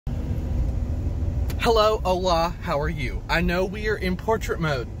Hello, hola, how are you? I know we are in portrait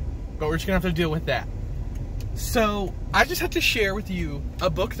mode, but we're just gonna have to deal with that. So, I just had to share with you a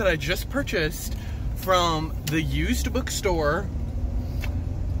book that I just purchased from the used bookstore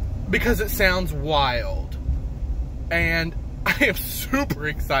because it sounds wild. And I am super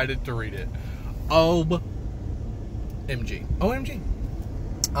excited to read it. OMG. OMG.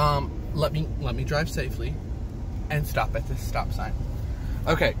 Let me drive safely and stop at this stop sign.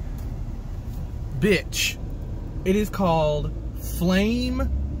 Okay. Bitch. It is called Flame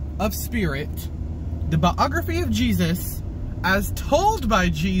of Spirit, the biography of Jesus as told by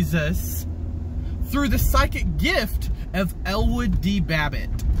Jesus through the psychic gift of Elwood D. Babbitt.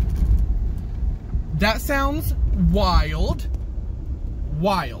 That sounds wild.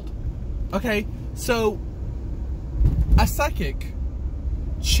 Wild. Okay, so a psychic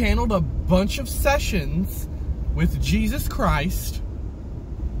channeled a bunch of sessions with Jesus Christ,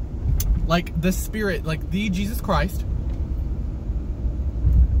 like the Spirit, like the Jesus Christ,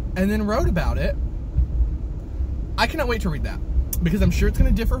 and then wrote about it. I cannot wait to read that because I'm sure it's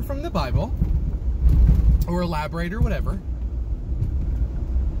going to differ from the Bible or elaborate or whatever.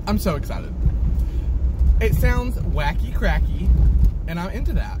 I'm so excited. It sounds wacky cracky, and I'm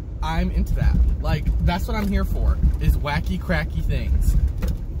into that. I'm into that. Like, that's what I'm here for, is wacky cracky things.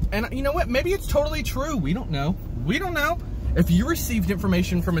 And you know what? Maybe it's totally true. We don't know. We don't know. If you received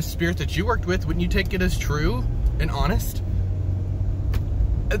information from a spirit that you worked with, wouldn't you take it as true and honest?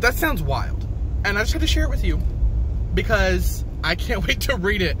 That sounds wild. And I just had to share it with you because I can't wait to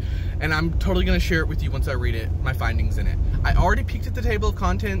read it. And I'm totally going to share it with you once I read it, my findings in it. I already peeked at the table of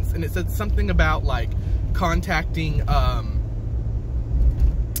contents and it said something about like contacting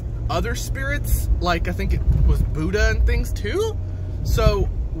other spirits. Like I think it was Buddha and things too. So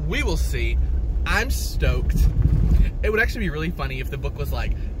we will see. I'm stoked. It would actually be really funny if the book was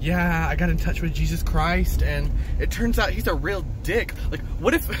like, yeah, I got in touch with Jesus Christ and it turns out he's a real dick. Like,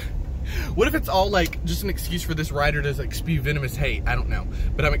 what if it's all like just an excuse for this writer to like spew venomous hate? I don't know,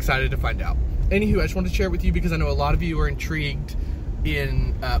 but I'm excited to find out. Anywho, I just wanted to share it with you because I know a lot of you are intrigued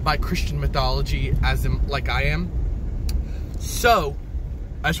by Christian mythology like I am. So,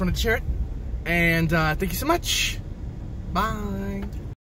 I just wanted to share it, and thank you so much. Bye.